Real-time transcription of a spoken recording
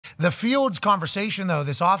The Fields conversation, though,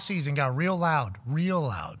 this offseason got real loud.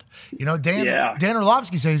 You know, Dan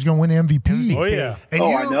Orlovsky said he's going to win MVP. Oh, yeah. And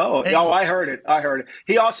I know. I heard it.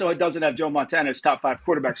 He also doesn't have Joe Montana as top 5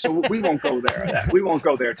 quarterback, so we won't go there. We won't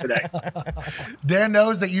go there today. Dan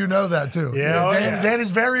knows that you know that, too. Yeah, Dan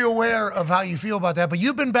is very aware of how you feel about that. But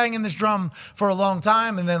you've been banging this drum for a long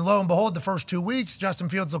time, and then lo and behold, the first 2 weeks, Justin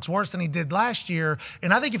Fields looks worse than he did last year.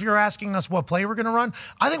 And I think if you're asking us what play we're going to run,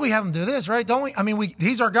 I think we have him do this, right? Don't we? I mean,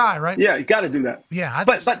 he's our guy, right? Yeah, you got to do that. Yeah,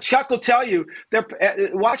 but Chuck will tell you,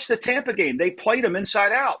 watch the Tampa game. They played him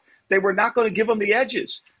inside out. They were not going to give him the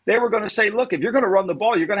edges. They were going to say, look, if you're going to run the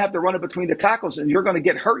ball, you're going to have to run it between the tackles, and you're going to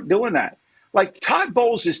get hurt doing that. Like, Todd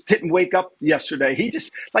Bowles just didn't wake up yesterday.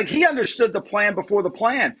 He understood the plan before the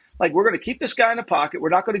plan. Like, we're going to keep this guy in the pocket. We're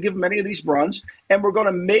not going to give him any of these runs, and we're going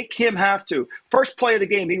to make him have to. First play of the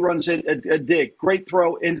game, he runs a dig. Great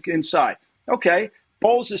throw inside. Okay.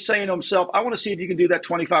 Bowles is saying to himself, I want to see if you can do that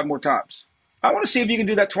 25 more times. I want to see if you can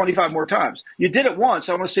do that 25 more times. You did it once.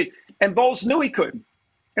 I want to see. And Bowles knew he couldn't.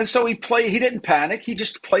 And so he didn't panic. He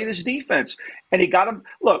just played his defense. And he got him.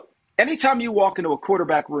 Look, anytime you walk into a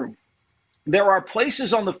quarterback room, there are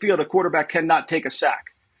places on the field a quarterback cannot take a sack.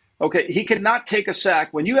 Okay, he cannot take a sack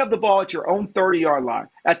when you have the ball at your own 30-yard line,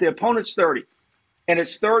 at the opponent's 30, and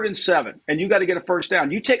it's 3rd and 7, and you got to get a first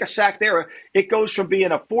down. You take a sack there, it goes from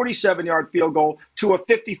being a 47-yard field goal to a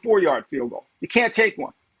 54-yard field goal. You can't take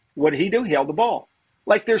one. What did he do? He held the ball.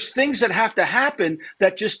 Like, there's things that have to happen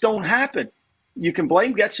that just don't happen. You can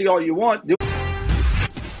blame Getsy all you want.